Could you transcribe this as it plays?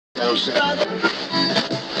Good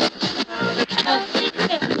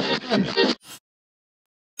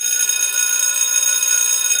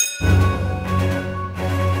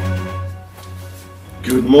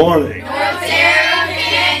morning. Norterra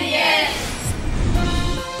Canyon.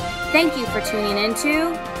 Thank you for tuning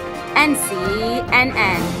into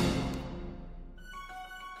Ncnn.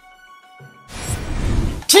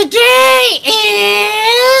 Today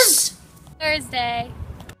is Thursday,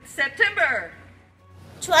 September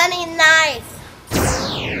 29th,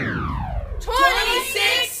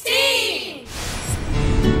 2016.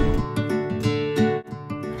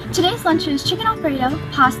 Today's lunch is chicken alfredo,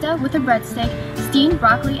 pasta with a breadstick, steamed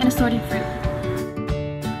broccoli, and assorted fruit.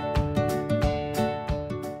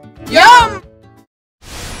 Yum!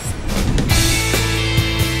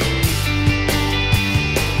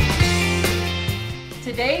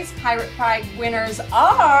 Today's Pirate Pride winners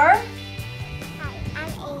are... Hi,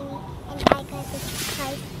 I'm Amy, and I got this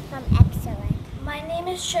prize from Excellent. My name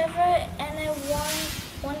is Trevor, and I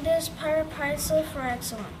won this Pirate Prize for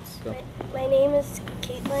Excellence. My name is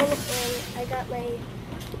Caitlin, and I got my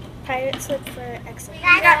Pirate Slip for Excellence.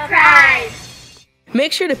 I got prize!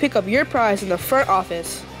 Make sure to pick up your prize in the front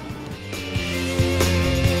office.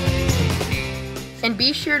 And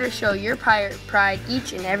be sure to show your pirate pride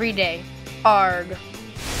each and every day. ARG.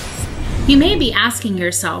 You may be asking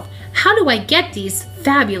yourself, how do I get these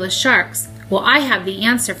fabulous sharks? Well, I have the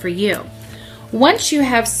answer for you. Once you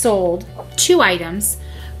have sold 2 items,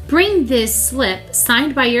 bring this slip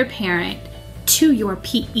signed by your parent to your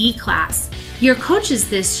PE class. Your coaches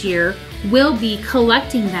this year will be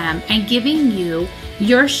collecting them and giving you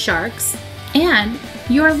your sharks and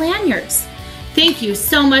your lanyards. Thank you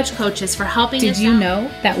so much, coaches, for helping us out. Did you know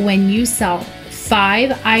that when you sell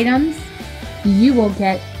 5 items, you will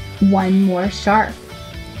get 1 more shark?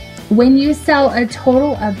 When you sell a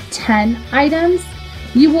total of 10 items,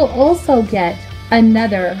 you will also get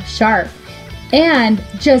another shark. And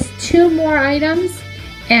just 2 more items,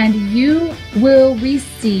 and you will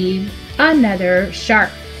receive another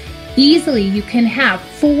shark. Easily, you can have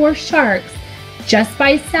 4 sharks just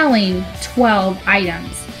by selling 12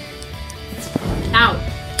 items. Out.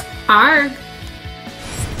 ARG.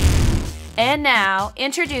 and now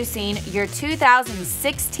introducing your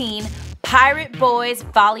 2016 Pirate Boys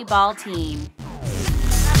volleyball team.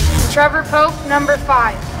 Trevor Pope, number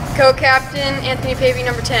 5. Co-captain, Anthony Pavey,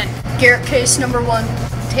 number 10. Garrett Case, number 1.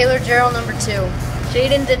 Taylor Gerald, number 2.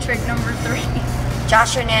 Jaden Dittrich, number 3.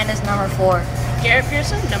 Josh Hernandez, number 4. Garrett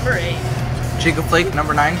Pearson, number 8. Jacob Flake,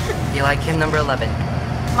 number 9. Eli Kim, number 11.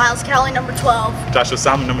 Miles Cowley, number 12. Joshua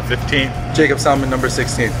Salmon, number 15. Jacob Salmon, number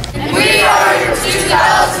 16. And we are your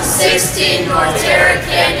 2016 Norterra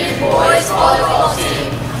Canyon Boys Volleyball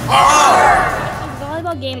Team.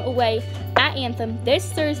 Volleyball game away at Anthem this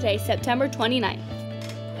Thursday, September 29th.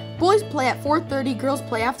 Boys play at 4:30, girls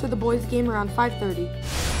play after the boys game around 5:30.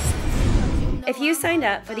 If you signed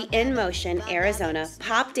up for the In Motion Arizona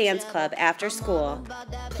Pop Dance Club after school,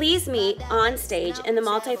 please meet on stage in the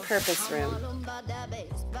multi-purpose room.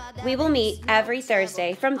 We will meet every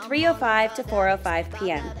Thursday from 3:05 to 4:05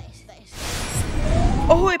 p.m.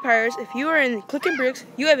 Ahoy Pirates, if you are in Click and Bricks,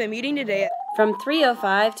 you have a meeting today from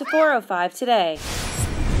 3:05 to 4:05 today.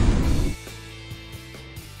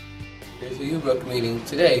 There's a U-Book meeting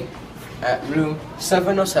today at room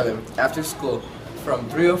 707 after school from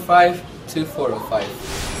 3:05 to 4:05.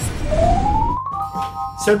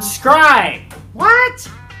 Subscribe! What?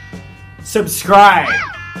 Subscribe!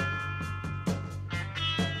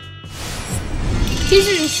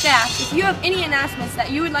 Teachers and staff, if you have any announcements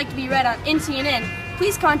that you would like to be read on Ncnn,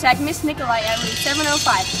 please contact Miss Nikolai at room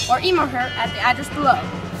 705 or email her at the address below.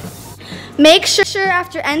 Make sure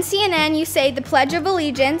after Ncnn you say the Pledge of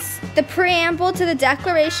Allegiance, the preamble to the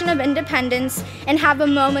Declaration of Independence, and have a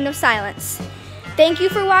moment of silence. Thank you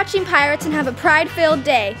for watching, Pirates, and have a pride-filled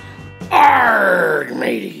day. Arrgh,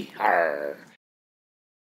 matey, arrgh.